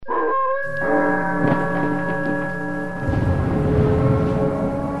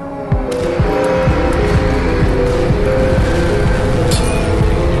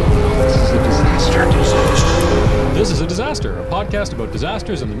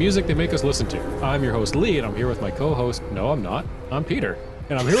music they make us listen to. I'm your host, Lee, and I'm here with my co-host. No, I'm not. I'm Peter.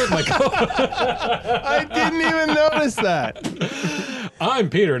 And I'm here with my co-host. I didn't even notice that. I'm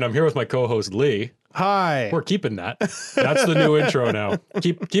Peter, and I'm here with my co-host, Lee. Hi. We're keeping that. That's the new intro now.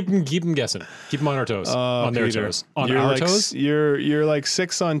 Keep them guessing. Keep them on our toes. On their Peter, toes. On you're our like, toes? You're like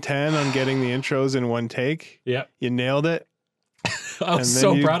 6 on 10 on getting the intros in one take. Yeah. You nailed it. I was And so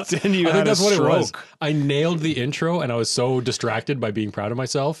then you- proud. then you I think had a that's what it was. stroke. I nailed the intro, and I was so distracted by being proud of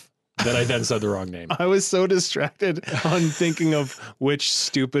myself that I then said the wrong name. I was so distracted on thinking of which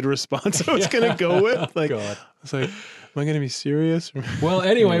stupid response I was going to go with. Like, God. I was like, am I going to be serious? Well,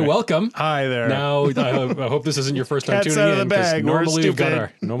 anyway, welcome. Hi there. Now, I hope this isn't your first time Cat's tuning out of in, the 'cause bag. We're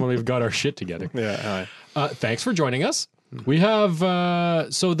normally we've got our shit together. Yeah. Hi. Thanks for joining us. We have,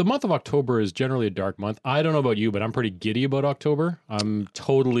 so the month of October is generally a dark month. I don't know about you, but I'm pretty giddy about October.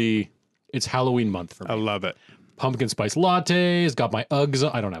 It's Halloween month for me. I love it. Pumpkin spice lattes, got my Uggs.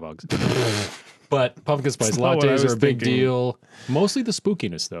 I don't have Uggs. But pumpkin spice not what I lattes was are a big thinking. deal. Mostly the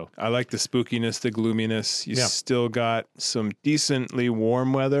spookiness, though. I like the spookiness, the gloominess. You Yeah. still got some decently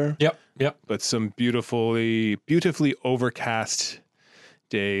warm weather. Yep. But some beautifully overcast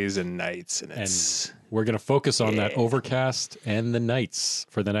days and nights, and it's We're going to focus on that overcast and the nights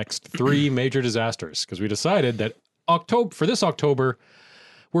for the next 3 major disasters, because we decided that for this October,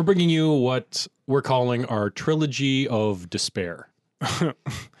 we're bringing you what we're calling our trilogy of despair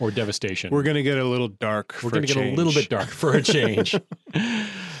or devastation. we're gonna get a little dark. We're going to get a little bit dark for a change.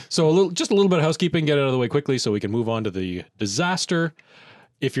 So just a little bit of housekeeping, get it out of the way quickly so we can move on to the disaster.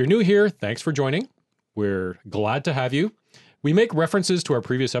 If you're new here, thanks for joining. We're glad to have you. We make references to our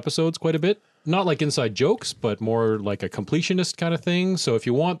previous episodes quite a bit, not like inside jokes, but more like a completionist kind of thing. So if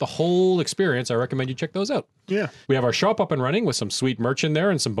you want the whole experience, I recommend you check those out. Yeah. We have our shop up and running with some sweet merch in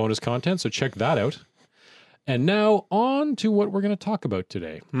there and some bonus content, so check that out. And now on to what we're going to talk about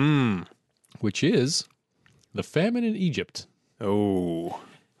today, which is the famine in Egypt. Oh.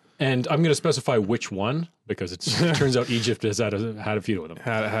 And I'm going to specify which one, because it turns out Egypt has had a few of them.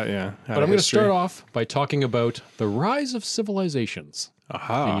 Yeah. But I'm going to start off by talking about the rise of civilizations. And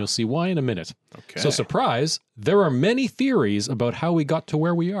Aha. you'll see why in a minute. Okay. So surprise, there are many theories about how we got to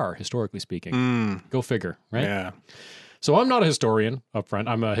where we are, historically speaking. Go figure, right? Yeah. So I'm not a historian up front.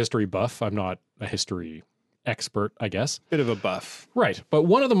 I'm a history buff. I'm not a history expert, I guess. Bit of a buff. Right. But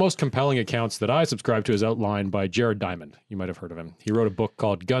one of the most compelling accounts that I subscribe to is outlined by Jared Diamond. You might have heard of him. He wrote a book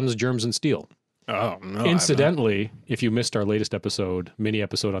called Guns, Germs, and Steel. Oh no. Incidentally, if you missed our latest mini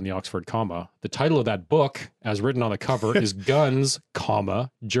episode on the Oxford comma, the title of that book, as written on the cover, is Guns,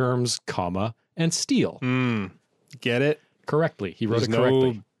 comma, Germs, comma, and Steel. Get it? Correctly. He wrote There's it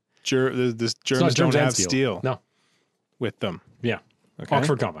correctly. This It's not germs don't and have steel No. with them. Yeah. Okay.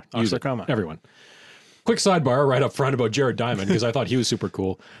 Oxford comma. Use Oxford it. comma. Everyone. Quick sidebar right up front about Jared Diamond, because I thought he was super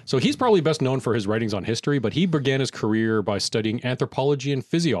cool. So he's probably best known for his writings on history, but he began his career by studying anthropology and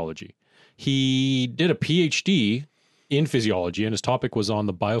physiology. He did a PhD in physiology, and his topic was on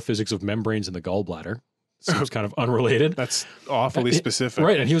the biophysics of membranes in the gallbladder. Seems kind of unrelated. That's awfully specific.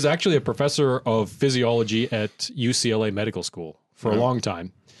 Right, and he was actually a professor of physiology at UCLA Medical School for a long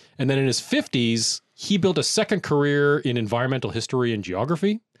time. And then in his 50s, he built a second career in environmental history and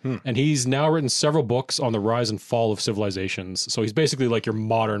geography. And he's now written several books on the rise and fall of civilizations. So he's basically like your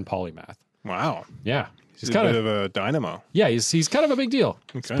modern polymath. Wow. Yeah. He's a bit of a dynamo. Yeah, he's kind of a big deal.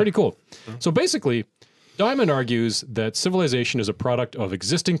 It's pretty cool. So basically, Diamond argues that civilization is a product of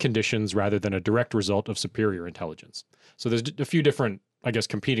existing conditions rather than a direct result of superior intelligence. So there's a few different, I guess,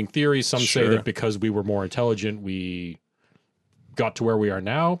 competing theories. Some say Sure. that because we were more intelligent, we got to where we are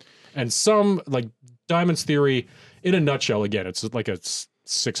now. And some, like Diamond's theory, in a nutshell, again, it's like a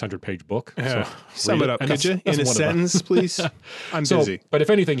 600-page book. Yeah. So Sum read it up, And could that's- you? that's In a one of them. sentence, please. I'm busy. But if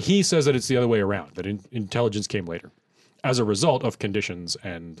anything, he says that it's the other way around, that intelligence came later as a result of conditions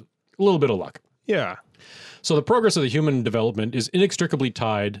and a little bit of luck. Yeah. So the progress of the human development is inextricably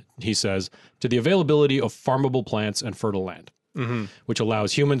tied, he says, to the availability of farmable plants and fertile land, which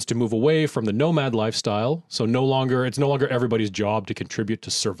allows humans to move away from the nomad lifestyle. So it's no longer everybody's job to contribute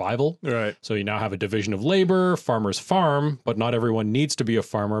to survival. Right. So you now have a division of labor, farmers farm, but not everyone needs to be a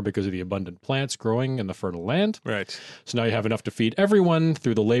farmer because of the abundant plants growing in the fertile land. Right. So now you have enough to feed everyone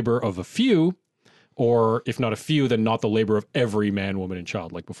through the labor of a few, or if not a few, then not the labor of every man, woman, and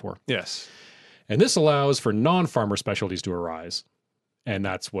child like before. Yes. And this allows for non-farmer specialties to arise. And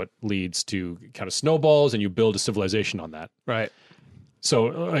that's what leads to kind of snowballs, and you build a civilization on that. Right.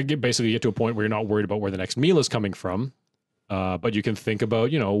 So basically you get to a point where you're not worried about where the next meal is coming from, but you can think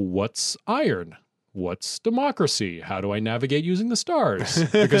about, what's iron? what's democracy? How do I navigate using the stars?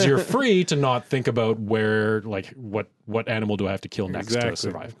 Because you're free to not think about where, like, what animal do I have to kill next to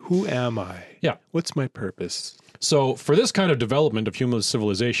survive? Who am I? Yeah. What's my purpose? So for this kind of development of human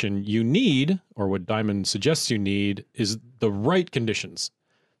civilization, you need, or what Diamond suggests you need, is the right conditions,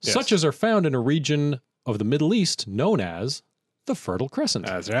 such as are found in a region of the Middle East known as the Fertile Crescent.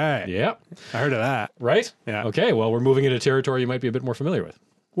 That's right. Yeah. I heard of that. Right? Yeah. Okay, well, we're moving into territory you might be a bit more familiar with.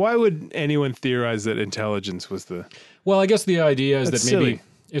 Why would anyone theorize that intelligence was the... Well, I guess the idea is That's that maybe silly.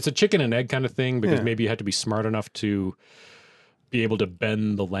 it's a chicken and egg kind of thing, because Yeah. maybe you had to be smart enough to be able to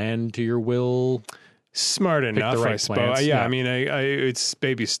bend the land to your will. Smart enough, right I suppose. plants, Yeah, yeah. I mean, it's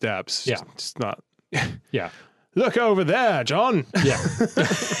baby steps. Yeah. It's not... Yeah. Look over there, John. Yeah.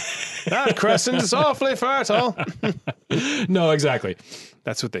 That crescent is awfully fertile. No, exactly.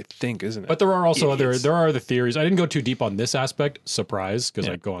 That's what they think, isn't it? But there are also Idiots. there are other theories. I didn't go too deep on this aspect. Surprise, because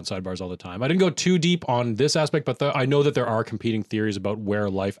I go on sidebars all the time. I didn't go too deep on this aspect, but I know that there are competing theories about where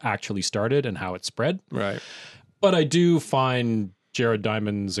life actually started and how it spread. Right. But I do find Jared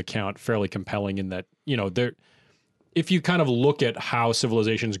Diamond's account fairly compelling in that, you know, if you kind of look at how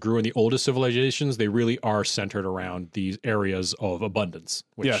civilizations grew in the oldest civilizations, they really are centered around these areas of abundance.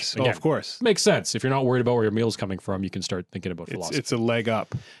 Which, Yes. again, of course. makes sense. If you're not worried about where your meal's coming from, you can start thinking about philosophy. It's a leg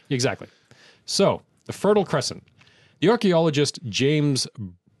up. Exactly. So, the Fertile Crescent. The archaeologist James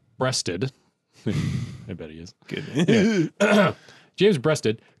Breasted, I bet he is. Good. James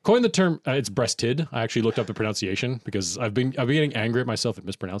Breasted coined the term. It's breasted. I actually looked up the pronunciation because I've been getting angry at myself at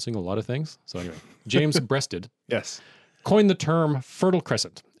mispronouncing a lot of things. So anyway, James Breasted Yes. coined the term Fertile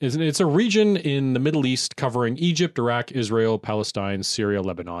Crescent. It's a region in the Middle East covering Egypt, Iraq, Israel, Palestine, Syria,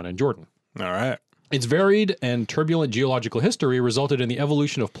 Lebanon, and Jordan. All right. Its varied and turbulent geological history resulted in the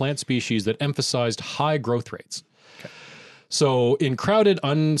evolution of plant species that emphasized high growth rates. So, in crowded,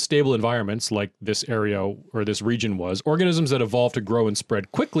 unstable environments like this area or this region was, organisms that evolved to grow and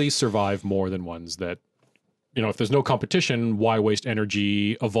spread quickly survive more than ones that, you know, if there's no competition, why waste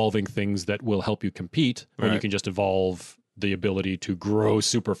energy evolving things that will help you compete when you Right. can just evolve the ability to grow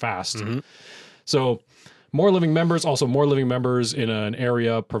super fast? So, more living members in an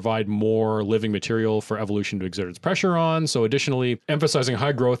area provide more living material for evolution to exert its pressure on. So additionally, emphasizing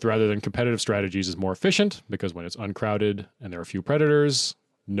high growth rather than competitive strategies is more efficient because when it's uncrowded and there are few predators,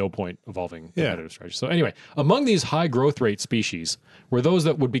 no point evolving competitive strategies. So anyway, among these high growth rate species were those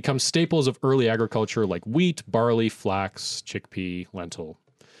that would become staples of early agriculture like wheat, barley, flax, chickpea, lentil.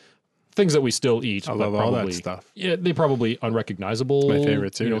 Things that we still eat. I but love all that probably- stuff. Yeah, they probably unrecognizable. my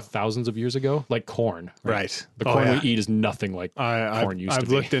favorite You know, cereal. thousands of years ago, like corn. Right. The Oh, corn yeah. we eat is nothing like I've corn used to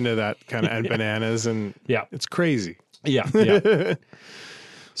be. looked into that kind of, and bananas, and Yeah, it's crazy. yeah.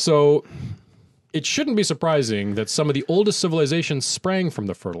 So it shouldn't be surprising that some of the oldest civilizations sprang from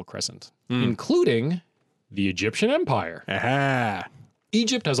the Fertile Crescent, including the Egyptian Empire. Aha.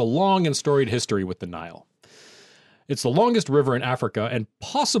 Egypt has a long and storied history with the Nile. It's the longest river in Africa and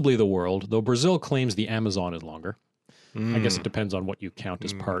possibly the world, though Brazil claims the Amazon is longer. I guess it depends on what you count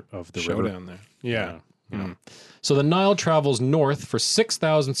as part of the river. Showdown there. Yeah. So the Nile travels north for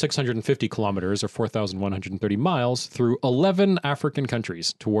 6,650 kilometers or 4,130 miles through 11 African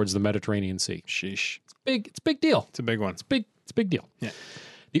countries towards the Mediterranean Sea. Sheesh. It's a big deal. It's a big one. It's a big deal. Yeah.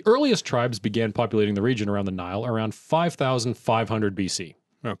 The earliest tribes began populating the region around the Nile around 5,500 BC,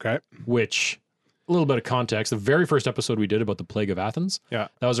 Okay. which, a little bit of context, the very first episode we did about the plague of Athens, Yeah.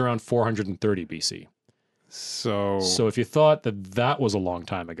 that was around 430 BC. So So if you thought that was a long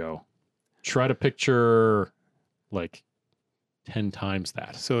time ago, try to picture like 10 times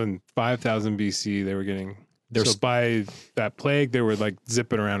that. So in 5,000 BC, they were getting. There's- So by that plague, they were like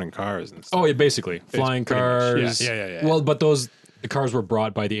zipping around in cars and stuff. Oh, yeah, basically. Flying pretty much- cars. yeah. Well, but the cars were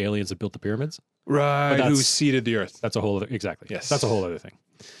brought by the aliens that built the pyramids. Right. that's- Who seeded the earth? That's a whole other, exactly. Yes. That's a whole other thing.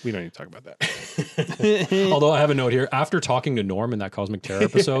 We don't need to talk about that. Although I have a note here. After talking to Norm in that Cosmic Terror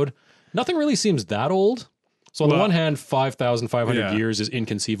episode, nothing really seems that old. So on the Well, one hand, 5,500 yeah. years is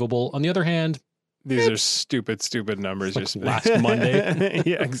inconceivable. On the other hand, These are stupid numbers. like Just last Monday.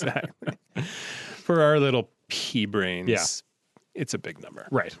 Yeah, exactly. For our little pea brains, Yeah. it's a big number.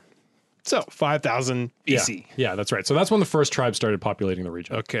 right. So 5,000 BC. Yeah, that's right. So that's when the first tribe started populating the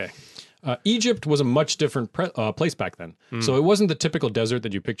region. Okay. Egypt was a much different place back then. So it wasn't the typical desert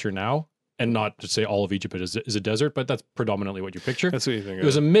that you picture now. And not to say all of Egypt is a desert, but that's predominantly what you picture. That's what you think It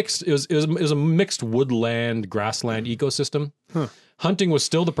was a mixed. It was a mixed woodland, grassland ecosystem. Hunting was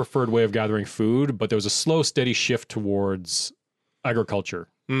still the preferred way of gathering food, but there was a slow, steady shift towards agriculture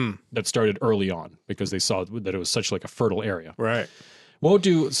that started early on because they saw that it was such like a fertile area. Right. Won't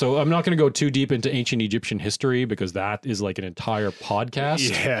do. So I'm not going to go too deep into ancient Egyptian history because that is like an entire podcast.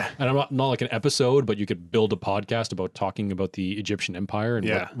 Yeah. And I'm not like an episode, but you could build a podcast about talking about the Egyptian empire and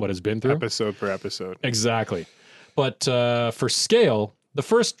what has been through. Episode per episode. Exactly. But for scale, the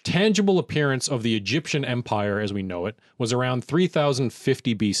first tangible appearance of the Egyptian empire as we know it was around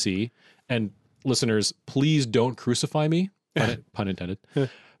 3050 BC. And listeners, please don't crucify me, pun intended.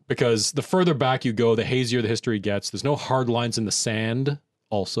 Because the further back you go, the hazier the history gets. There's no hard lines in the sand.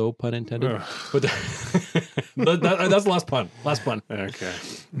 Also, pun intended. But that's the last pun. Last pun. Okay.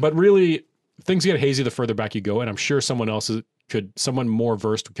 But really, things get hazy the further back you go. And I'm sure someone more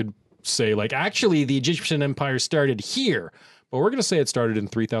versed could say, like, actually, the Egyptian empire started here. But we're going to say it started in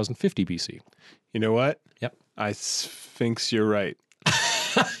 3050 BC. You know what? Yep. I thinks you're right.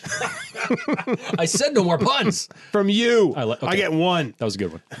 I said no more puns. From you. Okay. I get one. That was a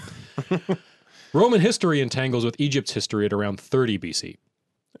good one. Roman history entangles with Egypt's history at around 30 BC.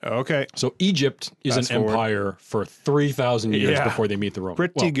 Okay. So Egypt is Fast an forward. empire for 3,000 years before they meet the Romans.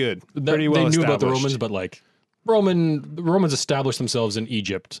 Pretty good. They Pretty well knew about the established. Romans, but like the Romans established themselves in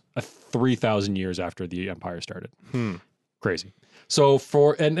Egypt 3,000 years after the empire started. Crazy. So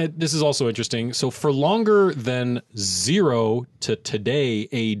this is also interesting. So for longer than 0 to today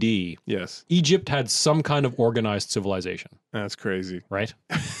AD, Yes. Egypt had some kind of organized civilization, That's crazy. right?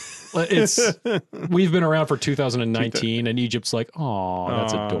 We've been around for 2019 and Egypt's like, oh,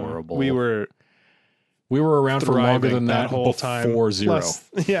 that's adorable. We were around for longer thriving than that whole time. before 0. Plus-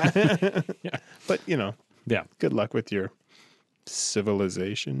 yeah. Yeah. But, Yeah. good luck with your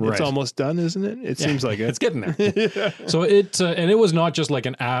civilization. Right. It's almost done, isn't it? It seems like it. It's getting there. So it was not just like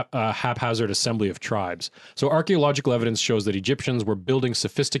a haphazard assembly of tribes. So archaeological evidence shows that Egyptians were building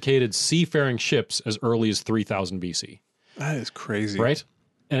sophisticated seafaring ships as early as 3000 BC. That is crazy. Right?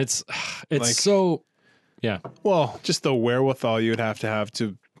 And it's Like- so, yeah. Well, just the wherewithal you'd have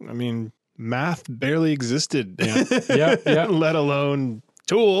to, math barely existed. Yeah. Let alone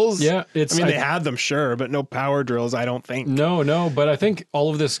tools. Yeah. They had them, sure, but no power drills, I don't think. No, but I think all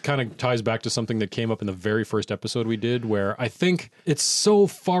of this kind of ties back to something that came up in the very first episode we did, where I think it's so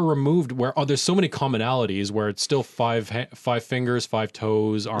far removed where there's so many commonalities where it's still five fingers, 5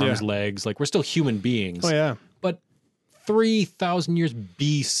 toes, arms, legs. Like we're still human beings. Oh, yeah. But 3,000 years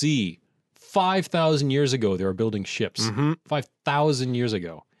BC, 5,000 years ago, they were building ships. 5,000 years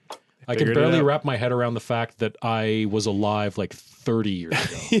ago. I can figured it barely out. wrap my head around the fact that I was alive like 30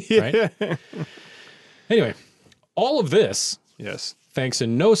 years ago. Right? Anyway, all of this Yes. thanks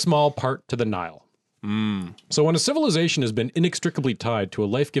in no small part to the Nile. So when a civilization has been inextricably tied to a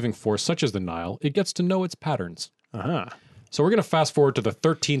life-giving force such as the Nile, it gets to know its patterns. Uh-huh. So we're going to fast forward to the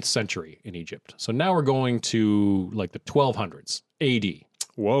 13th century in Egypt. So now we're going to like the 1200s AD,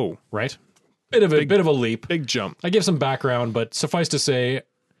 Whoa. right? Bit of a leap. Big jump. I give some background, but suffice to say,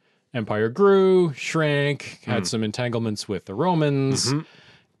 empire grew, shrank, had some entanglements with the Romans,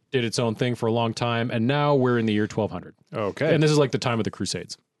 did its own thing for a long time, and now we're in the year 1200. Okay. And this is like the time of the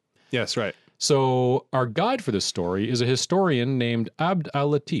Crusades. Yes, right. So our guide for this story is a historian named Abd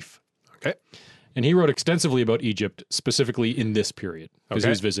al-Latif. Okay. And he wrote extensively about Egypt, specifically in this period, because he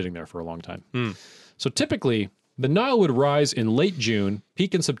Okay. was visiting there for a long time. So typically, the Nile would rise in late June,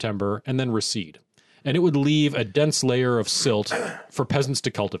 peak in September, and then recede. And it would leave a dense layer of silt for peasants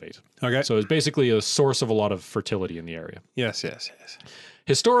to cultivate. Okay. So it's basically a source of a lot of fertility in the area. Yes.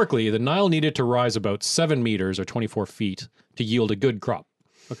 Historically, the Nile needed to rise about 7 meters or 24 feet to yield a good crop.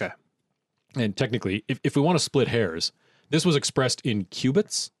 Okay. And technically, if we want to split hairs, this was expressed in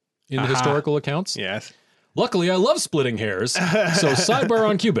cubits in the historical accounts. Yes. Luckily, I love splitting hairs. So sidebar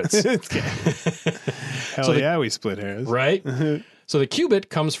on cubits, Hell yeah, we split hairs. right? So the cubit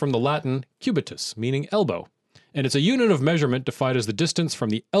comes from the Latin cubitus, meaning elbow. And it's a unit of measurement defined as the distance from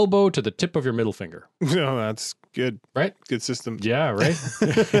the elbow to the tip of your middle finger, No, that's good. right? Good system. Yeah, right?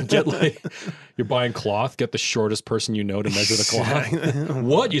 Get like, you're buying cloth, get the shortest person you know to measure the cloth.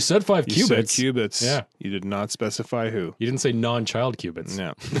 What? You said 5 You cubits? said cubits. Yeah. You did not specify who. You didn't say non-child cubits.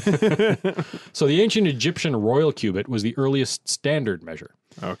 No. So the ancient Egyptian royal cubit was the earliest standard measure.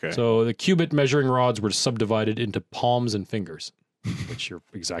 Okay. So the cubit measuring rods were subdivided into palms and fingers, which you're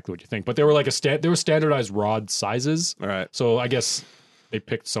exactly what you think. But they were like they were standardized rod sizes. All right. So I guess they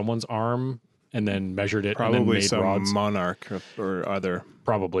picked someone's arm and then measured it and then Probably made some rods. monarch or other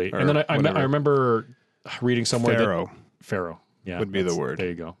Probably. or And then I whatever. remember reading somewhere pharaoh. that Pharaoh. Yeah, Would be the that's- word. There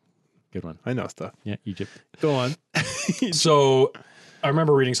you go. Good one. I know stuff. Yeah, Egypt. Go on. So I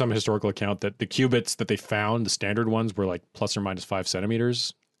remember reading some historical account that the cubits that they found, the standard ones, were like plus or minus 5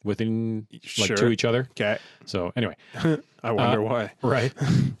 centimeters within like Sure. to each other. Okay. So anyway, I wonder why. right.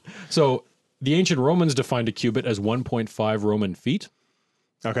 So the ancient Romans defined a cubit as 1.5 Roman feet.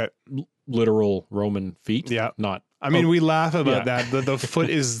 Okay. literal Roman feet. Yeah. Not. I mean, we laugh about yeah. that. The foot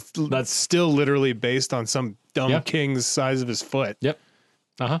is that's still literally based on some dumb Yeah. king's size of his foot. Yep.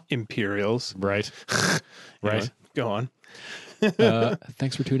 Imperials. Right. Anyway, Right. go on.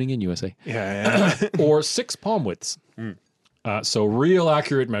 Thanks for tuning in, USA. Yeah. Or 6 palm widths. So real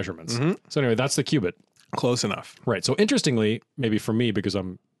accurate measurements. So anyway, that's the cubit. Close enough. Right. So interestingly, maybe for me, because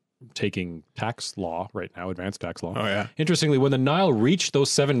I'm taking tax law right now, advanced tax law. Oh, yeah. Interestingly, when the Nile reached those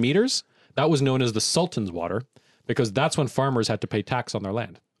 7 meters, that was known as the Sultan's water, because that's when farmers had to pay tax on their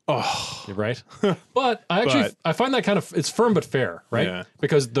land. Oh, Right. But I find that kind of, it's firm but fair, right? Yeah.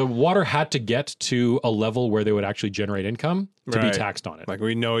 Because the water had to get to a level where they would actually generate income to be Right. taxed on it. like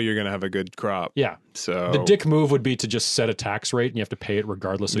we know you're going to have a good crop. Yeah. So The dick move would be to just set a tax rate and you have to pay it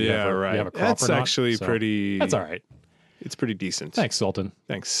regardless of yeah, you right. have a crop That's or not. actually So pretty. That's all right. It's pretty decent. Thanks, Sultan.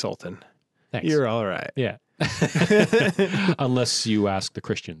 Thanks, Sultan. Thanks. You're all right. Yeah. Unless you ask the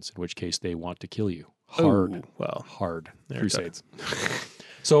Christians, in which case they want to kill you. Hard. Ooh, well, Hard. Crusades.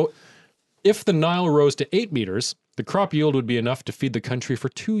 So if the Nile rose to 8 meters, the crop yield would be enough to feed the country for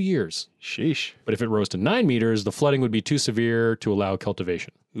 2 years. sheesh. But if it rose to 9 meters, the flooding would be too severe to allow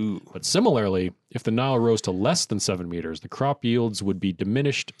cultivation. Ooh. But similarly, if the Nile rose to less than 7 meters, the crop yields would be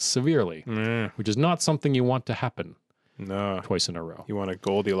diminished severely, which is not something you want to happen No. twice in a row. You want to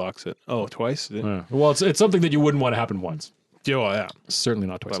Goldilocks it. Oh, twice? Well, it's something that you wouldn't want to happen once. Yeah. Certainly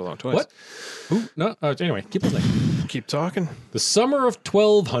not twice. Let alone twice. What? Ooh, no. Anyway, keep listening. Keep talking. The summer of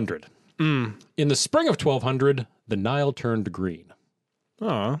 1200. In the spring of 1200, the Nile turned green.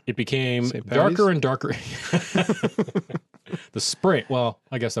 Oh. It became St. darker and darker. The spring. Well,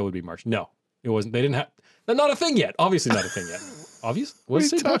 I guess that would be March. No, it wasn't. They didn't have. They're not a thing yet. Obviously, not a thing yet. Obvious. What are you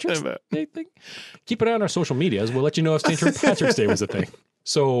St. talking Patrick's about? Day thing? Keep an eye on our social medias. We'll let you know if St. Patrick's Day was a thing.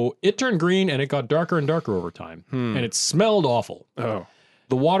 So it turned green and it got darker and darker over time, and it smelled awful. Oh.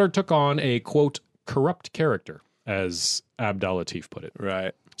 The water took on a quote corrupt character, as Abd al-Latif put it.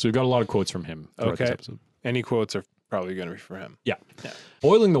 Right. So we've got a lot of quotes from him throughout this Okay. episode. Any quotes are probably going to be for him. Yeah.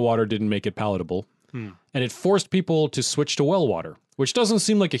 Boiling the water didn't make it palatable, and it forced people to switch to well water, which doesn't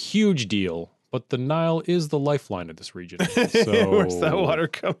seem like a huge deal, but the Nile is the lifeline of this region. So Where's that water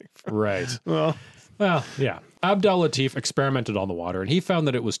coming from? Right. Well, Well, yeah. Abd al-Latif experimented on the water, and he found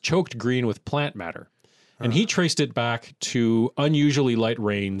that it was choked green with plant matter. And he traced it back to unusually light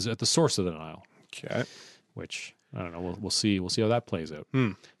rains at the source of the Nile, okay. which, I don't know, we'll see. We'll see how that plays out.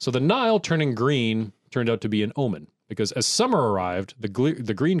 So the Nile turning green turned out to be an omen, because as summer arrived, the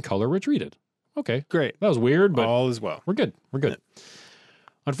green color retreated. Okay, Great. that was weird, but All is well. we're good. We're good.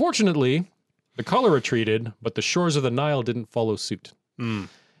 Unfortunately, the color retreated, but the shores of the Nile didn't follow suit.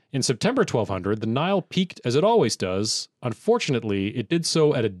 In September 1200, the Nile peaked as it always does. Unfortunately, it did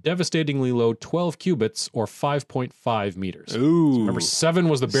so at a devastatingly low 12 cubits or 5.5 meters. Ooh. Remember, 7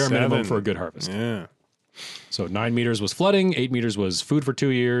 was the bare minimum 7. for a good harvest. Yeah. So 9 meters was flooding, 8 meters was food for 2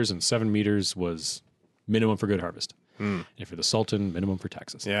 years, and 7 meters was minimum for good harvest. And if you're the Sultan, minimum for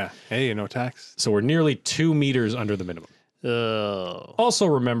taxes. Yeah. Hey, no tax. So we're nearly 2 meters under the minimum. Oh. Also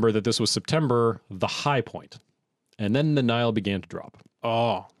remember that this was September, the high point, and then the Nile began to drop.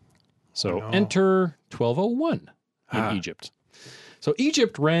 Oh. So enter 1201 in Egypt. So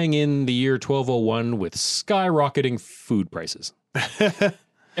Egypt rang in the year 1201 with skyrocketing food prices.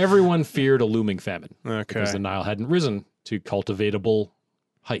 Everyone feared a looming famine Okay. because the Nile hadn't risen to cultivatable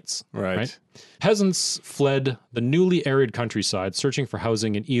heights. Right. Peasants fled the newly arid countryside, searching for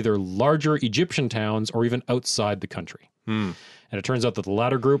housing in either larger Egyptian towns or even outside the country. And it turns out that the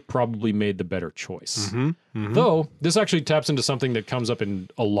latter group probably made the better choice. Though, this actually taps into something that comes up in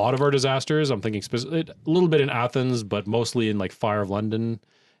a lot of our disasters. I'm thinking a little bit in Athens, but mostly in like Fire of London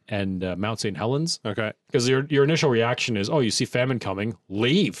and Mount St. Helens. Okay. Because your initial reaction is, oh, you see famine coming,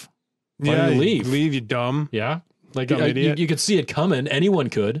 leave. Why Yeah. do you leave? Leave, you dumb. Yeah. Like Dumb idiot. you could see it coming. Anyone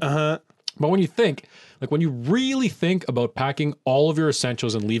could. Uh-huh. But when you think, like when you really think about packing all of your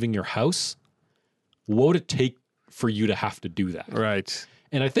essentials and leaving your house, what would it take for you to have to do that? Right.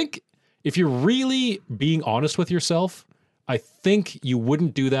 And I think if you're really being honest with yourself, I think you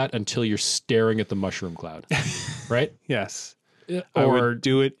wouldn't do that until you're staring at the mushroom cloud, right? Yes. I would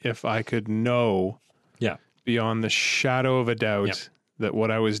do it if I could know Yeah. beyond the shadow of a doubt Yep. that what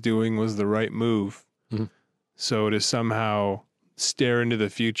I was doing was the right move. So to somehow stare into the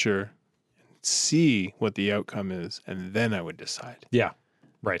future and see what the outcome is, and then I would decide. Yeah.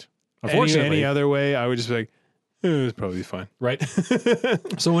 Right. Unfortunately, Any other way, I would just be like, it's probably fine. right?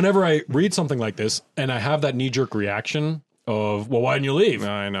 So whenever I read something like this and I have that knee-jerk reaction of, well, why didn't you leave?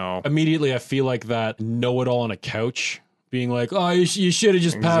 I know. Immediately I feel like that know-it-all on a couch being like, oh, you should have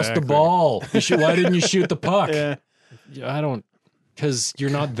just passed the Exactly. ball. Why didn't you shoot the puck? Yeah. Yeah, I don't Because you're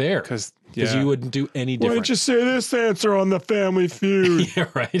not there. Because you wouldn't do any Why different. didn't you say this answer on the Family Feud? Yeah,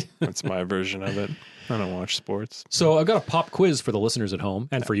 right. That's my version of it. I don't watch sports. So I've got a pop quiz for the listeners at home,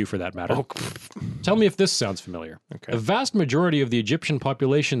 and for you for that matter. Oh, Tell me if this sounds familiar. Okay. The vast majority of the Egyptian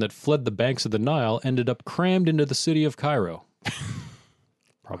population that fled the banks of the Nile ended up crammed into the city of Cairo.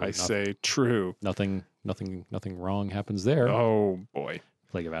 Probably I say true. nothing wrong happens there. Oh, boy.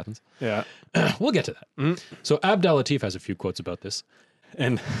 Plague of Athens. Yeah. We'll get to that. So Abdel Latif has a few quotes about this,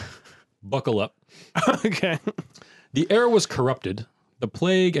 and buckle up. Okay. The air was corrupted. The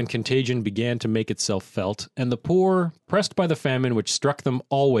plague and contagion began to make itself felt, and the poor, pressed by the famine which struck them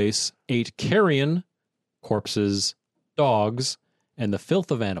always, ate carrion, corpses, dogs, and the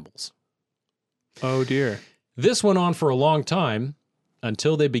filth of animals. Oh, dear. This went on for a long time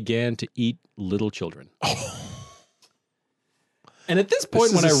until they began to eat little children. And at this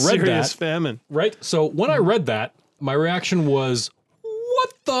point, when I read that, famine. right? So when I read that, my reaction was,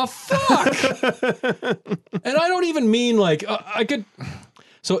 what the fuck? And I don't even mean like, I could.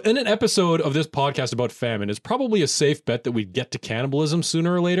 So in an episode of this podcast about famine, it's probably a safe bet that we'd get to cannibalism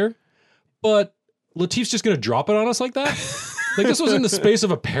sooner or later. But Latif's just going to drop it on us like that? Like this was in the space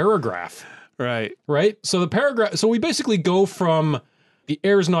of a paragraph, Right. right? So the paragraph, so we basically go from the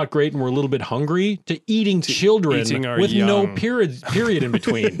air's not great and we're a little bit hungry to eating children eating our with no young. period in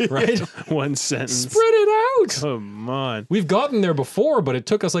between, right? One sentence. Spread it out. Come on. We've gotten there before, but it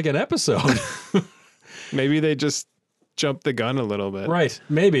took us like an episode. Maybe they just jumped the gun a little bit. Right.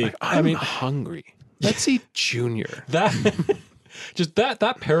 Maybe. I'm hungry. Let's eat Junior. That just that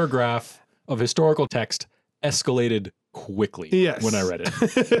paragraph of historical text escalated quickly Yes. when I read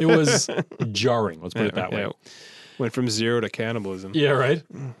it. It was jarring, let's put it that way. Yeah. Went from 0 to cannibalism. Yeah, right.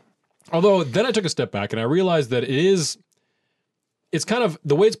 Although then I took a step back and I realized that it's kind of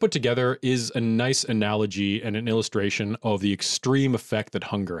the way it's put together is a nice analogy and an illustration of the extreme effect that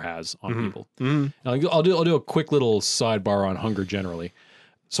hunger has on people. And I'll do a quick little sidebar on hunger generally.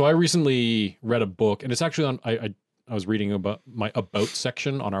 So I recently read a book, and it's actually on. I was reading about my about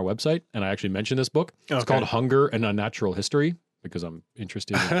section on our website, and I actually mentioned this book. It's called Hunger and Unnatural History because I'm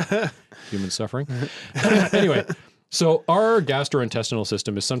interested in human suffering. Anyway. So our gastrointestinal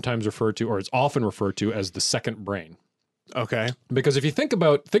system is sometimes referred to, or it's often referred to as the second brain. Okay. Because if you think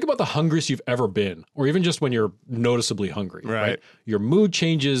about the hungriest you've ever been, or even just when you're noticeably hungry, Right. Your mood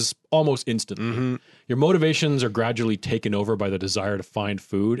changes almost instantly. Your motivations are gradually taken over by the desire to find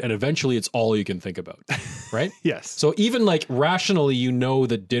food, and eventually it's all you can think about, right? Yes. So even like rationally, you know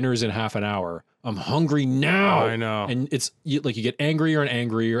that dinner's in half an hour. I'm hungry now. I know. And it's you get angrier and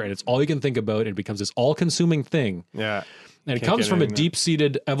angrier, and it's all you can think about, and it becomes this all-consuming thing. Yeah. And it Can't comes get from a anything.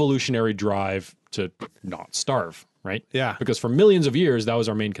 deep-seated evolutionary drive to not starve, right? Yeah. Because for millions of years, that was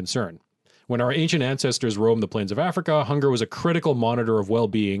our main concern. When our ancient ancestors roamed the plains of Africa, hunger was a critical monitor of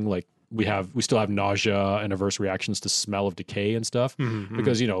well-being. Like we still have nausea and adverse reactions to smell of decay and stuff.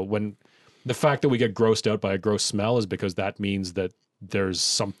 Because, when the fact that we get grossed out by a gross smell is because that means that there's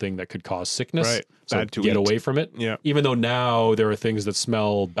something that could cause sickness. Right. So Bad to get eat. away from it. Yeah. Even though now there are things that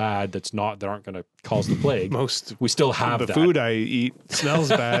smell bad that aren't going to cause the plague. Most We still have the that. food I eat smells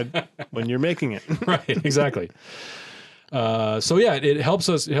bad when you're making it. Right, exactly. So yeah, it helps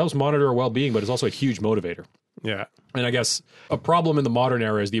monitor our well-being, but it's also a huge motivator. Yeah. And I guess a problem in the modern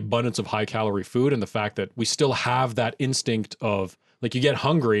era is the abundance of high-calorie food and the fact that we still have that instinct of, like, you get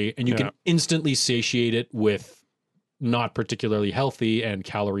hungry and you can instantly satiate it with not particularly healthy and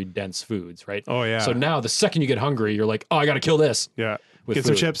calorie-dense foods, right? Oh, yeah. So now the second you get hungry, you're like, oh, I got to kill this. Yeah. With Get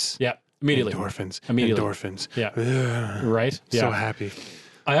some food. chips. Yeah, immediately. Endorphins. Immediately. Endorphins. Yeah. Ugh. Right? Yeah. So happy.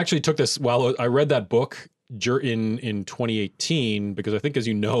 I actually took this while I read that book in 2018 because I think, as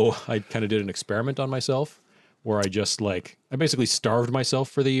you know, I kind of did an experiment on myself where I basically starved myself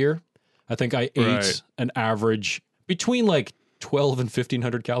for the year. I think I ate Right. an average between like 12 and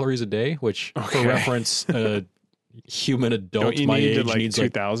 1,500 calories a day, which for Okay. reference, a human adult Don't you my need to, age like, needs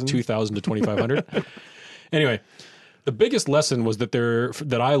 2,000? like 2,000 to 2,500. Anyway, the biggest lesson was that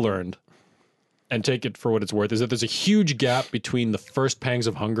I learned, and take it for what it's worth, is that there's a huge gap between the first pangs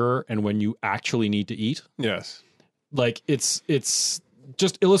of hunger and when you actually need to eat. Yes. Like it's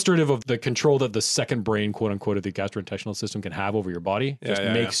just illustrative of the control that the second brain, quote unquote, of the gastrointestinal system can have over your body. Just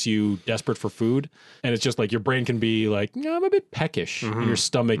makes you desperate for food. And it's just like your brain can be like, no, I'm a bit peckish. And your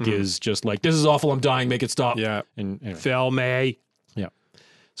stomach is just like, this is awful, I'm dying, make it stop. Yeah. And anyway. Phil May. Yeah.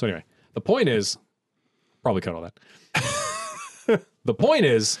 So anyway, the point is, probably cut all that. The point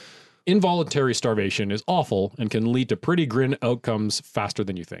is, involuntary starvation is awful and can lead to pretty grim outcomes faster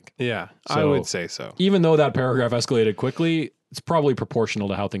than you think. Yeah. I So- would say so. Even though that paragraph escalated quickly, it's probably proportional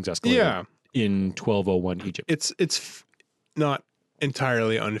to how things escalated Yeah. in 1201 Egypt. It's not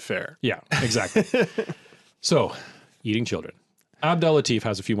entirely unfair. Yeah, exactly. So, eating children. Abdel Latif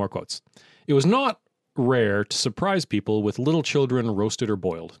has a few more quotes. It was not rare to surprise people with little children roasted or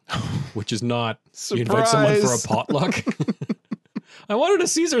boiled, which is not you invite someone for a Surprise! potluck. I wanted a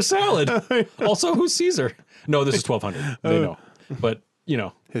Caesar salad. Also, who's Caesar? No, this is 1200. They know. But,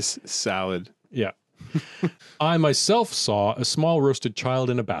 His salad. yeah. I myself saw a small roasted child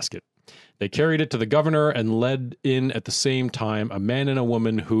in a basket. They carried it to the governor and led in at the same time a man and a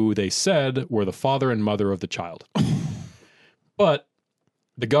woman who they said were the father and mother of the child. But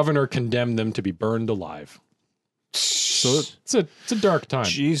the governor condemned them to be burned alive. So it's a dark time.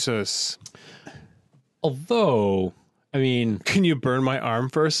 Jesus. Although, I mean, Can you burn my arm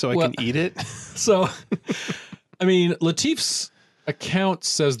first so I Well- can eat it? so, I mean, Latif's account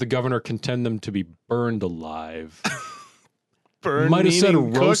says the governor condemned them to be burned alive. Burn Might have said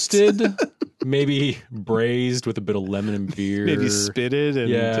meaning cooked? roasted, maybe braised with a bit of lemon and beer. Maybe spitted and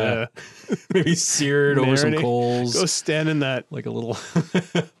Yeah. Maybe seared over some marinate. coals. Go stand in that Like a little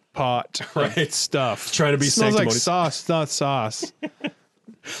pot Right. of stuff. Trying to be It smells like sanctimonious. sauce, not sauce.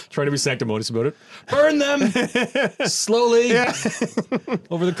 trying to be sanctimonious about it. Burn them slowly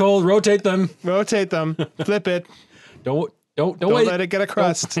over the coal. Rotate them. Rotate them, flip it. Don't Don't wait. let it get a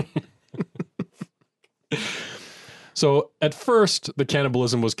crust. So at first, the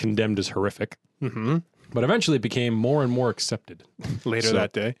cannibalism was condemned as horrific, but eventually it became more and more accepted. Later So-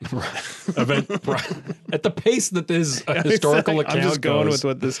 that day. At the pace that this historical account I'm just going goes. with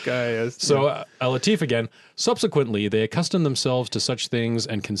what this guy is. So Latif again, subsequently, they accustomed themselves to such things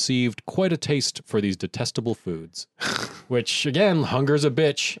and conceived quite a taste for these detestable foods, which again, hunger's a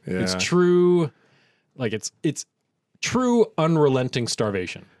bitch. It's Yeah. true. Like it's true unrelenting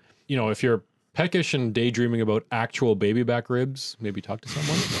starvation. If you're peckish and daydreaming about actual baby back ribs, maybe talk to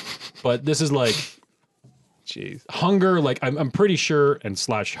someone. But this is like jeez. hunger. Like I'm pretty sure and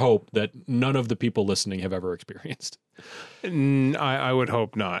 / hope that none of the people listening have ever experienced. I would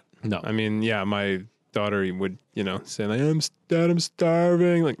hope not. No. I mean, yeah, my daughter would, say like, Dad, I'm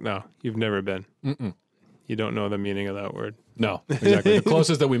starving. Like, no, you've never been. You don't know the meaning of that word. No, exactly. The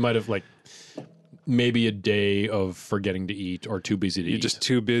closest that we might have maybe a day of forgetting to eat or too busy to You're eat. just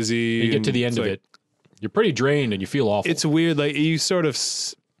too busy. You get to and the end it's of like- it, you're pretty drained and you feel awful. It's weird. Like you sort of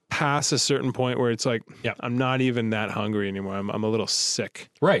pass a certain point where it's like, Yeah. I'm not even that hungry anymore. I'm a little sick.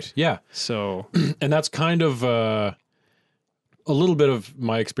 right. Yeah. So And that's kind of a little bit of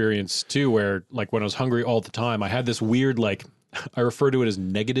my experience too, where when I was hungry all the time, I had this weird, I refer to it as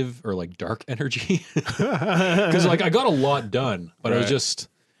negative or dark energy. Because I got a lot done, but I was Right. just,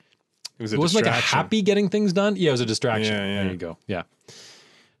 it was a it wasn't a distraction. happy getting things done. Yeah, it was a distraction. Yeah, yeah. There you go. Yeah.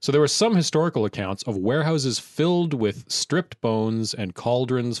 So there were some historical accounts of warehouses filled with stripped bones and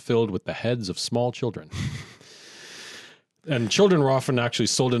cauldrons filled with the heads of small children. And children were often actually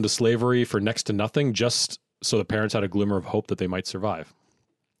sold into slavery for next to nothing, just so the parents had a glimmer of hope that they might survive.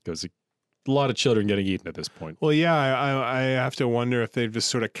 Because a lot of children getting eaten at this point. Well, yeah, I have to wonder if they've just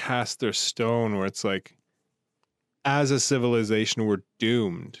sort of cast their stone where it's like, as a civilization, we're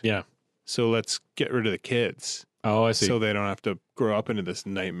doomed. Yeah. So let's get rid of the kids Oh, I see. so they don't have to grow up into this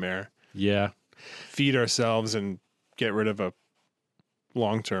nightmare. Yeah. Feed ourselves and get rid of a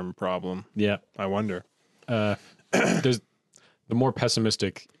long-term problem. Yeah. I wonder. There's the more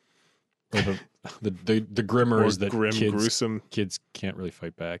pessimistic, or the grimmer More is that grim, gruesome. kids can't really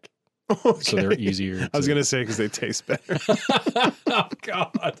fight back. Okay. So they're easier. I was to- going to say because they taste better. Oh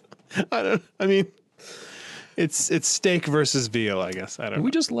God! I mean, it's steak versus veal, I guess. I don't Did know.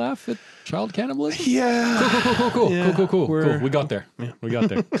 we just laugh at child cannibalism? Yeah. Cool. Yeah, Cool. we're- We got there. We got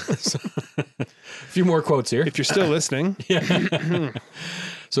there. So, a few more quotes here. If you're still listening,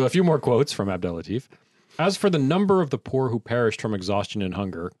 So a few more quotes from Abdel Latif. As for the number of the poor who perished from exhaustion and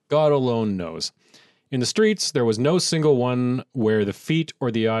hunger, God alone knows. In the streets, there was no single one where the feet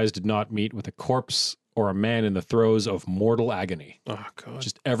or the eyes did not meet with a corpse or a man in the throes of mortal agony. oh god,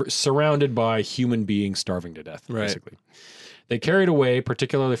 Just surrounded by human beings starving to death, Right. basically. They carried away,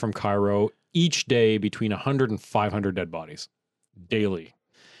 particularly from Cairo, each day between 100 and 500 dead bodies daily.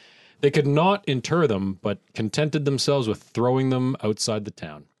 They could not inter them, but contented themselves with throwing them outside the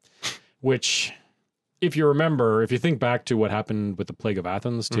town. Which, if you remember, if you think back to what happened with the Plague of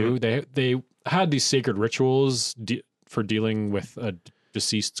Athens too, they had these sacred rituals for dealing with a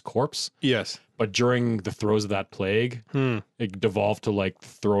deceased's corpse. yes. But during the throes of that plague, it devolved to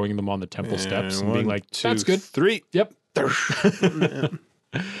throwing them on the temple steps and being like, two, that's good. three. Yep.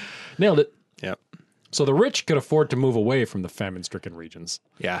 Nailed it. Yep. So the rich could afford to move away from the famine-stricken regions,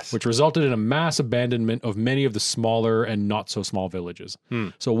 Yes. which resulted in a mass abandonment of many of the smaller and not so small villages.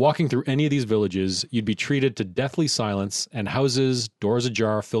 So walking through any of these villages, you'd be treated to deathly silence and houses, doors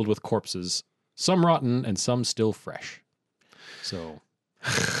ajar, filled with corpses, some rotten and some still fresh. So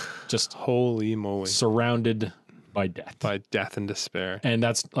just Holy moly. surrounded by death. By death and despair. And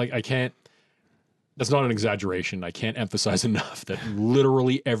that's like, that's not an exaggeration. I can't emphasize enough that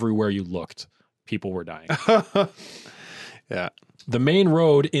literally everywhere you looked, people were dying. Yeah. The main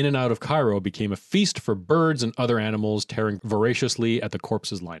road in and out of Cairo became a feast for birds and other animals tearing voraciously at the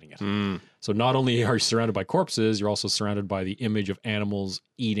corpses lining it. So not only are you surrounded by corpses, you're also surrounded by the image of animals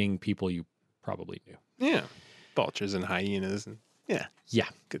eating people you probably knew. Yeah. Vultures and hyenas. And Yeah.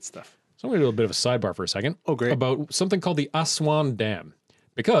 good stuff. So I'm going to do a bit of a sidebar for a second. Oh, great. About something called the Aswan Dam.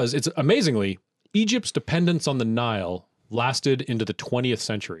 Because it's amazingly, Egypt's dependence on the Nile lasted into the 20th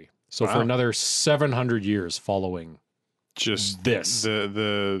century. So for Wow. another 700 years following Just this.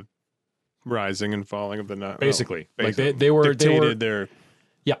 The rising and falling of the Nile. Basically. Like basically they were their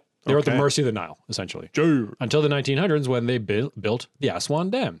they were at the Okay. mercy of the Nile, essentially. Sure. Until the 1900s when they built the Aswan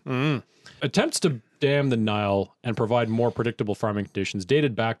Dam. Attempts to dam the Nile and provide more predictable farming conditions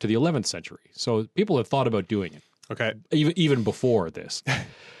dated back to the 11th century. So people had thought about doing it, Okay. even before this.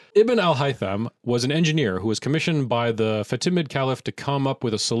 Ibn al-Haytham was an engineer who was commissioned by the Fatimid Caliph to come up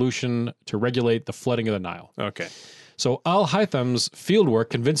with a solution to regulate the flooding of the Nile. Okay. So al-Haytham's fieldwork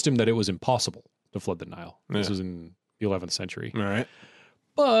convinced him that it was impossible to flood the Nile. This Yeah. was in the 11th century. All right.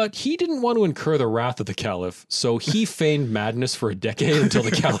 But he didn't want to incur the wrath of the Caliph, so he feigned madness for a decade until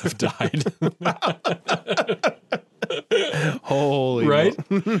the Caliph died. Holy Right?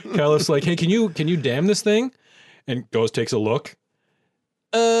 Caliph's like, hey, can you dam this thing? And goes, takes a look.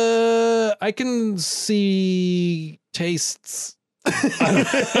 I can see tastes.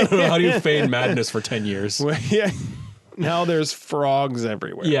 I don't know. How do you feign madness for 10 years? Well, yeah. Now there's frogs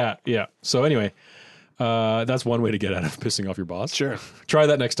everywhere. Yeah. So anyway, that's one way to get out of pissing off your boss. Sure. Try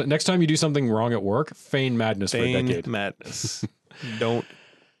that next time. Next time you do something wrong at work, feign madness for a Feign decade. madness. Don't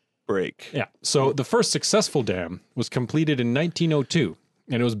break. Yeah. So the first successful dam was completed in 1902,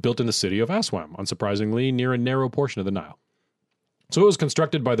 and it was built in the city of Aswan, unsurprisingly, near a narrow portion of the Nile. So it was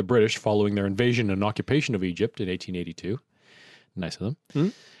constructed by the British following their invasion and occupation of Egypt in 1882. Nice of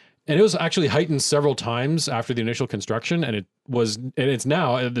them. And it was actually heightened several times after the initial construction, and it's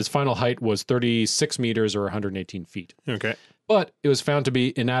now, this final height was 36 meters or 118 feet. Okay. But it was found to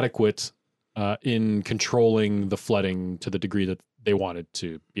be inadequate in controlling the flooding to the degree that they wanted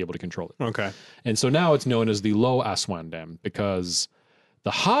to be able to control it. Okay. And so now it's known as the Low Aswan Dam because the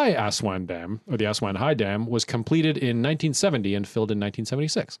High Aswan Dam, or the Aswan High Dam, was completed in 1970 and filled in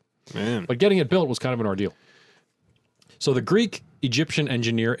 1976. Man. But getting it built was kind of an ordeal. So the Greek-Egyptian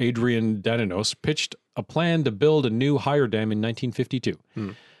engineer Adrian Daninos pitched a plan to build a new higher dam in 1952.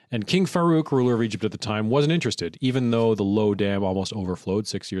 And King Farouk, ruler of Egypt at the time, wasn't interested, even though the low dam almost overflowed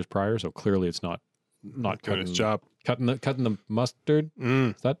 6 years prior. So clearly it's not Doing cutting his job. Cutting the mustard.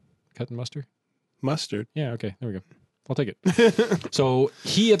 Is that cutting mustard? Mustard. Yeah, okay, there we go. I'll take it. So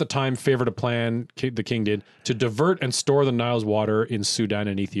he at the time favored a plan, the king did, to divert and store the Nile's water in Sudan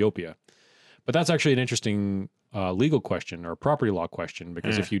and Ethiopia. But that's actually an interesting legal question or property law question,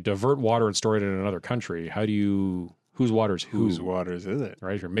 because if you divert water and store it in another country, whose water is Whose waters is it?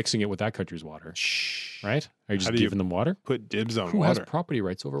 right? You're mixing it with that country's water, right? Are you just do you giving them water? Put dibs on Who water. has property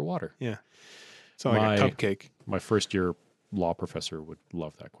rights over water? Yeah. It's not like a cupcake. My first year law professor would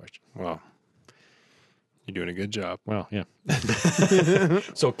love that question. Well, you're doing a good job. Well, yeah.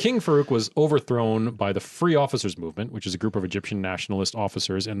 So King Farouk was overthrown by the Free Officers Movement, which is a group of Egyptian nationalist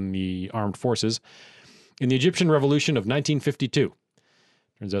officers in the armed forces, in the Egyptian Revolution of 1952.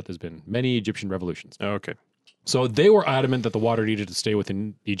 Turns out there's been many Egyptian revolutions. Okay. So they were adamant that the water needed to stay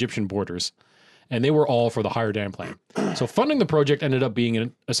within the Egyptian borders, and they were all for the higher dam plan. So funding the project ended up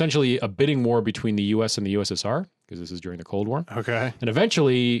being essentially a bidding war between the U.S. and the USSR, because this is during the Cold War. Okay. And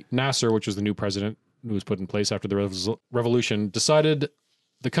eventually, Nasser, which was the new president who was put in place after the revolution, decided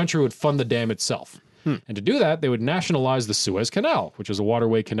the country would fund the dam itself. And to do that, they would nationalize the Suez Canal, which is a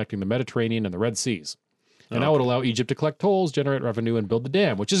waterway connecting the Mediterranean and the Red Seas. And that would allow Egypt to collect tolls, generate revenue, and build the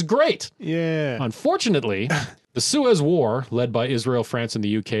dam, which is great. Yeah. Unfortunately, the Suez War, led by Israel, France, and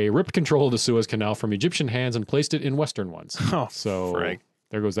the UK, ripped control of the Suez Canal from Egyptian hands and placed it in Western ones. Oh, So frig.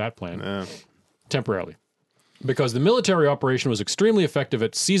 there goes that plan, Yeah. temporarily. Because the military operation was extremely effective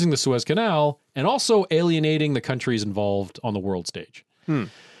at seizing the Suez Canal and also alienating the countries involved on the world stage.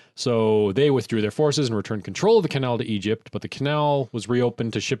 So they withdrew their forces and returned control of the canal to Egypt, but the canal was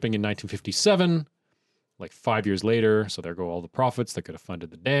reopened to shipping in 1957. like 5 years later. So there go all the profits that could have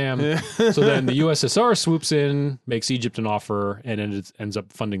funded the dam. So then the USSR swoops in, makes Egypt an offer, and ends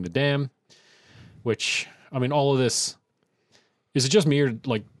up funding the dam. Which, I mean, all of this, is it just me, or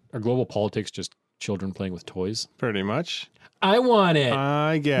like, are global politics just children playing with toys? Pretty much. I want it.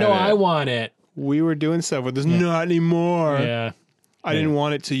 I get it. No, I want it. We were doing stuff with this. Not anymore. Yeah. I didn't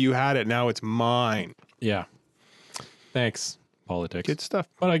want it till you had it. Now it's mine. Yeah. Thanks, politics. Good stuff.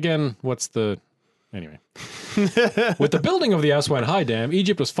 But again, anyway. With the building of the Aswan High Dam,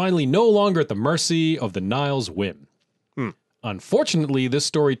 Egypt was finally no longer at the mercy of the Nile's whim. Unfortunately, this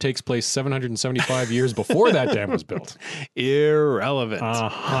story takes place 775 years before that dam was built. Irrelevant.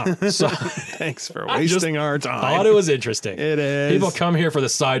 So Thanks for wasting our time. thought it was interesting. It is. People come here for the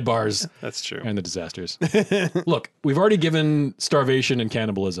sidebars That's true. and the disasters. Look, we've already given starvation and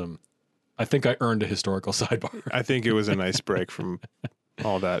cannibalism. I think I earned a historical sidebar. I think it was a nice break from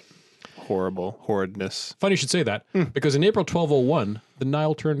all that horridness. Funny you should say that, because in April 1201, the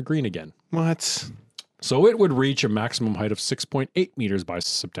Nile turned green again. What? So it would reach a maximum height of 6.8 meters by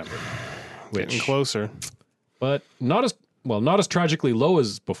September. Getting closer. But not as tragically low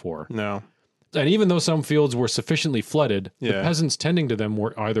as before. No. And even though some fields were sufficiently flooded, the Yeah. peasants tending to them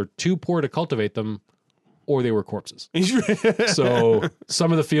were either too poor to cultivate them, or they were corpses. So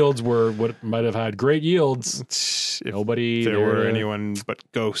some of the fields were what might have had great yields. If Nobody there there were to- anyone but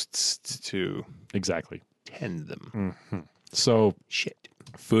ghosts to Exactly. tend them. So Shit.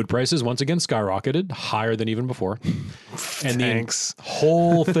 food prices once again skyrocketed, higher than even before. And Thanks. the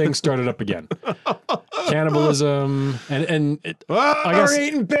whole thing started up again. Cannibalism and it, I guess- we're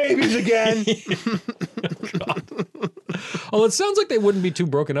eating babies again. well, it sounds like they wouldn't be too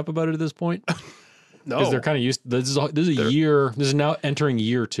broken up about it at this point, No. because they're kind of used. This is a year. This is now entering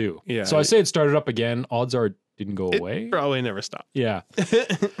year 2. Yeah. So I say it started up again. Odds are it didn't go away. Probably never stop. Yeah.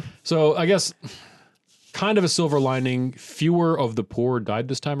 So I guess kind of a silver lining, fewer of the poor died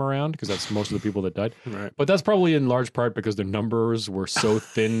this time around, because that's most of the people that died. Right. But that's probably in large part because their numbers were so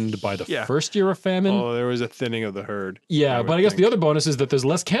thinned by the Yeah. first year of famine. Oh, there was a thinning of the herd. Yeah, would but I guess think. the other bonus is that there's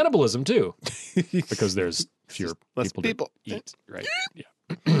less cannibalism too, because there's fewer less people to people. eat. Right.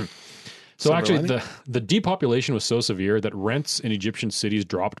 Yeah. So Silver actually, lining? the depopulation was so severe that rents in Egyptian cities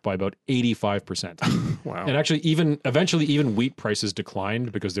dropped by about 85%. Wow. And actually, eventually, even wheat prices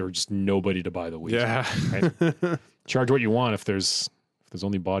declined because there were just nobody to buy the wheat. Yeah. Right? Charge what you want if there's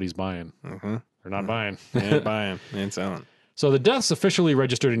only bodies buying. Mm-hmm. They're not buying. Ain't buying. Ain't selling. So the deaths officially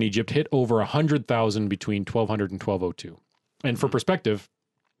registered in Egypt hit over 100,000 between 1200 and 1202. And for perspective,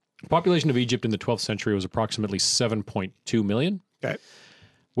 the population of Egypt in the 12th century was approximately 7.2 million, Okay.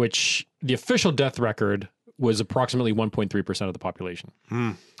 which the official death record was approximately 1.3% of the population.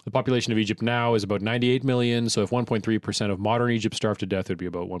 The population of Egypt now is about 98 million. So if 1.3% of modern Egypt starved to death, it would be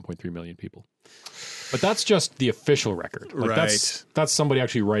about 1.3 million people. But that's just the official record. Like Right. that's somebody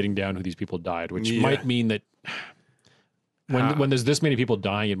actually writing down who these people died, which Yeah. might mean that when there's this many people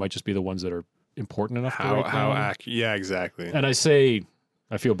dying, it might just be the ones that are important enough to write How down. accurate? Yeah, exactly. And I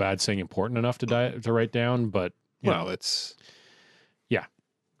feel bad saying important enough to write down, but you know, It's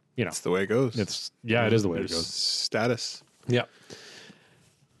you know, it's the way it goes. it is the way it There's goes. Status. Yeah.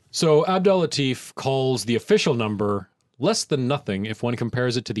 So Abdel Latif calls the official number less than nothing if one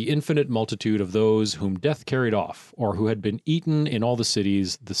compares it to the infinite multitude of those whom death carried off, or who had been eaten in all the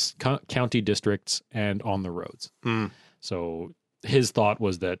cities, the county districts, and on the roads. So his thought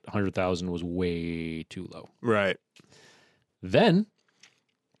was that 100,000 was way too low. Right. Then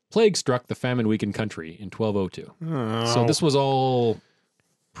plague struck the famine-weakened country in 1202. Oh, So this was all I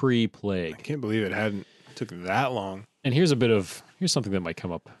pre-plague. can't believe it took that long. And here's something that might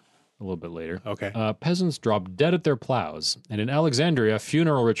come up a little bit later. Okay. Peasants dropped dead at their plows, and in Alexandria,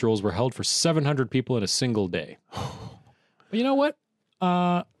 funeral rituals were held for 700 people in a single day. But you know what?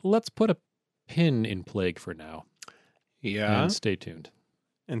 Let's put a pin in plague for now, Yeah. and stay tuned.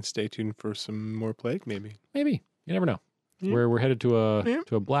 And stay tuned for some more plague, maybe. Maybe, you never know. Yeah. We're headed to Yeah.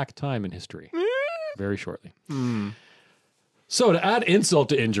 a black time in history very shortly. Hmm. So to add insult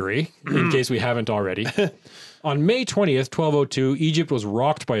to injury, in case we haven't already, on May 20th, 1202, Egypt was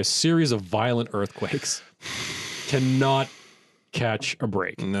rocked by a series of violent earthquakes. Cannot catch a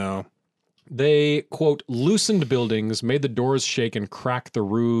break. No. They, quote, loosened buildings, made the doors shake and cracked the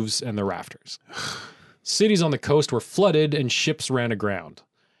roofs and the rafters. Cities on the coast were flooded and ships ran aground.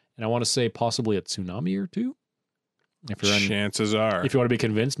 And I want to say possibly a tsunami or two. If you Chances are. want to be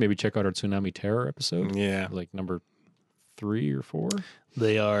convinced, maybe check out our Tsunami Terror episode, Yeah. like number 3 or 4.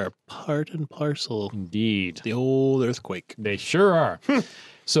 They are part and parcel. Indeed. The old earthquake. They sure are.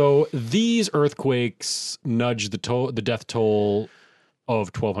 So these earthquakes nudged the death toll of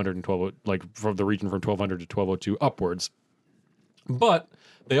 1200 and 12, like from the region from 1200 to 1202 upwards. But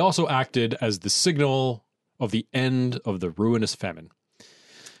they also acted as the signal of the end of the ruinous famine.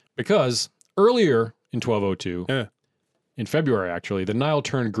 Because earlier in 1202, in February actually, the Nile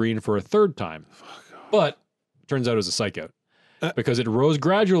turned green for a third time. But turns out it was a psych out. Because it rose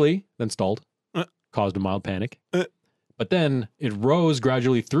gradually, then stalled, caused a mild panic. But then it rose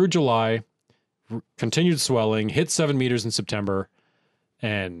gradually through July, continued swelling, hit 7 meters in September,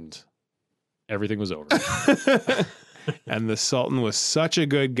 and everything was over. And the Sultan was such a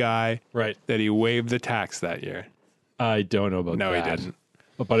good guy, Right. that he waived the tax that year. I don't know about that. No, he didn't.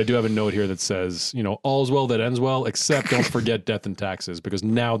 But I do have a note here that says, all's well that ends well, except don't forget death and taxes, because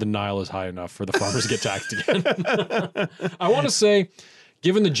now the Nile is high enough for the farmers to get taxed again. I want to say,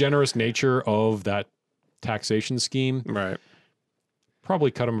 given the generous nature of that taxation scheme, Right. probably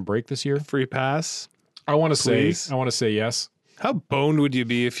cut them a break this year. Free pass. I want to Please? say yes. How boned would you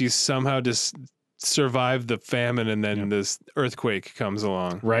be if you somehow just survived the famine and then this earthquake comes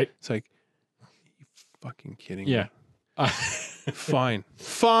along? Right? It's like, you fucking kidding Yeah. me? Fine.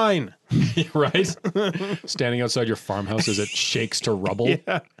 Fine. Right? Standing outside your farmhouse as it shakes to rubble.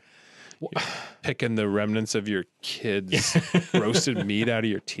 Yeah. Picking the remnants of your kids' roasted meat out of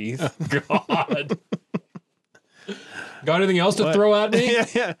your teeth. God. Got anything else to throw at me?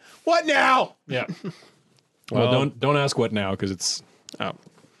 Yeah. What now? Yeah. Well, don't ask what now, because it's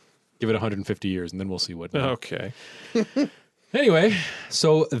give it 150 years and then we'll see what now. Okay. Anyway,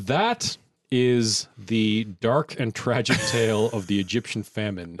 so that is the dark and tragic tale of the Egyptian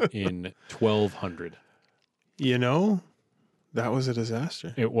famine in 1200. That was a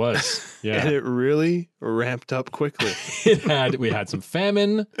disaster. It was. Yeah. And it really ramped up quickly. We had some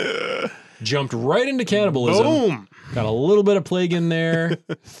famine, jumped right into cannibalism. Boom. Got a little bit of plague in there,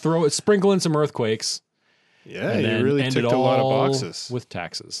 sprinkle in some earthquakes. Yeah, And you then really ended ticked a lot of all boxes. with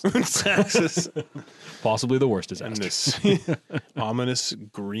taxes. Taxes. Possibly the worst And disaster. this ominous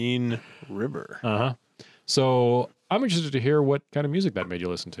green river. So I'm interested to hear what kind of music that made you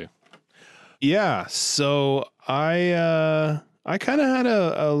listen to. Yeah, so I kind of had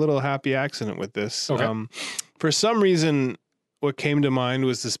a little happy accident with this. Okay. For some reason, what came to mind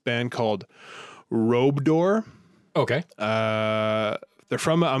was this band called Robe Door. Okay. They're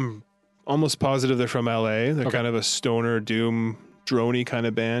from, I'm almost positive they're from LA. They're kind of a stoner, doom, droney kind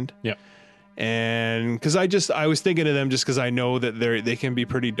of band. Yeah. And because I was thinking of them just because I know that they can be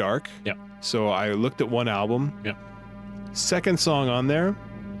pretty dark. Yeah. So I looked at one album. Yeah. Second song on there,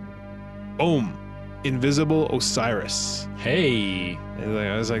 boom, Invisible Osiris. Hey. And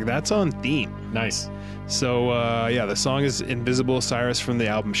I was like, that's on theme. Nice. So the song is Invisible Osiris from the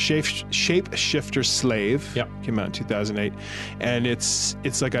album Shapeshifter Slave. Yep. Came out in 2008. And it's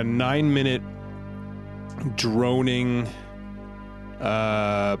like a 9-minute droning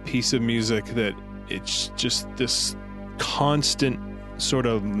piece of music that it's just this constant sort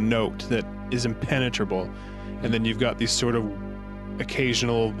of note that is impenetrable. And then you've got these sort of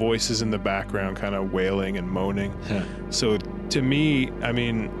occasional voices in the background kind of wailing and moaning. Yeah. So to me, I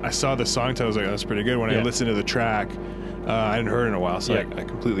mean, I saw the song title, I was like, that's pretty good. When I listened to the track, I hadn't heard it in a while, so I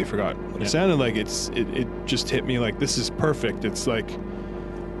completely forgot what it sounded like. It just hit me like, this is perfect. It's like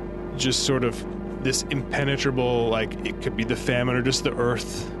just sort of this impenetrable, like it could be the famine or just the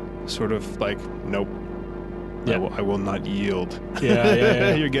earth, sort of like, nope. Yeah. I will not yield.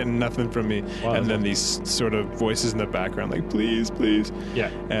 Yeah. You're getting nothing from me. Wow, and then these sort of voices in the background, like, please, please.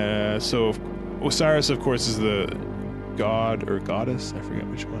 Yeah. So Osiris, of course, is the god or goddess, I forget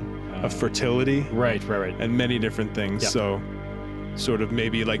which one, of fertility. Right. And many different things. Yeah. So sort of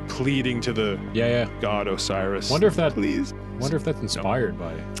maybe like pleading to the god Osiris. Wonder if that's inspired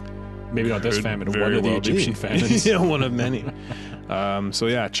by maybe not this famine, or very one of the well Egyptian be. famines. Yeah, one of many. So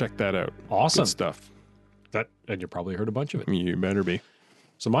yeah, check that out. Awesome Good stuff. And you probably heard a bunch of it. You better be.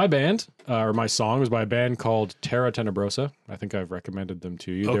 So my band, or my song, was by a band called Terra Tenebrosa. I think I've recommended them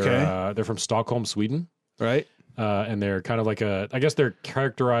to you. Okay. They're from Stockholm, Sweden. Right. And they're kind of like I guess they're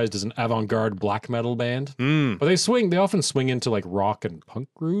characterized as an avant-garde black metal band. Mm. But they often swing into like rock and punk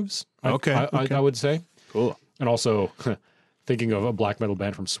grooves. I would say. Cool. And also, thinking of a black metal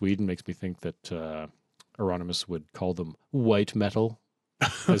band from Sweden makes me think that Euronymous would call them white metal,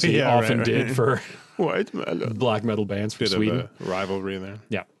 as he often did for white metal black metal bands from Sweden. Of a rivalry there.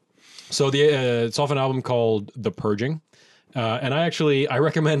 Yeah. So it's off an album called The Purging. And I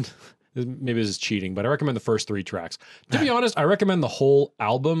recommend, maybe this is cheating, but I recommend the first 3 tracks. To be honest, I recommend the whole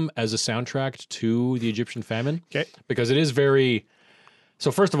album as a soundtrack to the Egyptian famine. Okay. Because it is very... So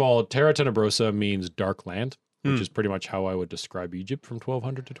first of all, Terra Tenebrosa means dark land. which is pretty much how I would describe Egypt from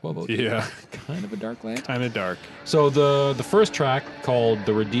 1200 to 1202. Yeah. Kind of a dark land. Kind of dark. So the first track, called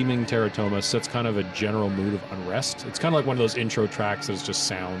The Redeeming Teratoma, sets kind of a general mood of unrest. It's kind of like one of those intro tracks that's just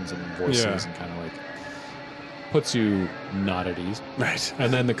sounds and voices and kind of like puts you not at ease. Right.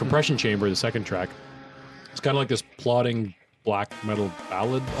 And then the Compression Chamber, the second track, it's kind of like this plodding black metal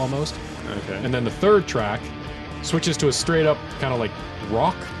ballad almost. Okay. And then the third track switches to a straight up kind of like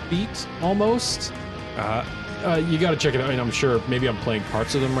rock beat almost. You got to check it out. And I'm sure maybe I'm playing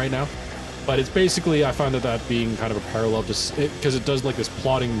parts of them right now, but it's basically, I found that being kind of a parallel to, because it does like this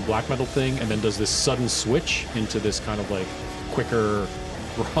plodding black metal thing and then does this sudden switch into this kind of like quicker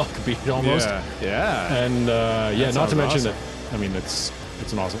rock beat almost. Yeah. And not to mention awesome. that, I mean, it's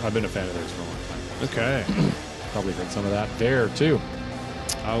an awesome, I've been a fan of theirs for a long time. Okay. Probably heard some of that there too.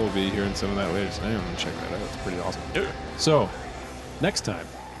 I will be hearing some of that later tonight. I'm going to check that out. It's pretty awesome. So, next time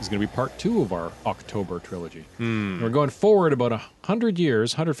is going to be part 2 of our October trilogy. And we're going forward about 100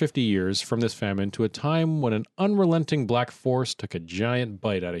 years, 150 years from this famine to a time when an unrelenting black force took a giant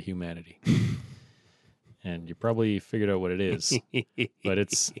bite out of humanity. And you probably figured out what it is. But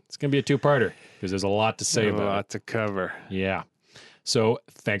it's going to be a 2-parter because there's a lot to say about it. A lot to cover. Yeah. So,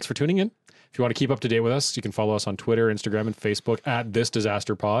 thanks for tuning in. If you want to keep up to date with us, you can follow us on Twitter, Instagram, and Facebook at This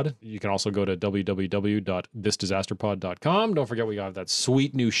Disaster Pod. You can also go to www.thisdisasterpod.com. Don't forget we got that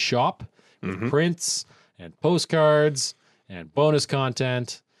sweet new shop with prints and postcards and bonus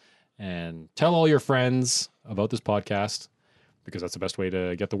content. And tell all your friends about this podcast because that's the best way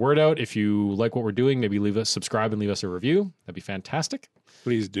to get the word out. If you like what we're doing, maybe subscribe and leave us a review. That'd be fantastic.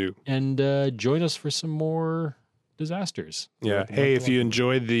 Please do. And join us for some more disasters. Yeah. Hey, if you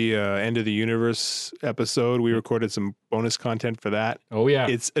enjoyed the End of the Universe episode, we recorded some bonus content for that. Oh, yeah.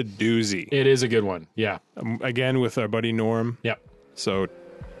 It's a doozy. It is a good one. Yeah. Again, with our buddy Norm. Yep. So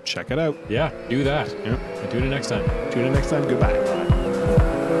check it out. Yeah, do that. Yep. And tune in next time. Tune in next time. Goodbye.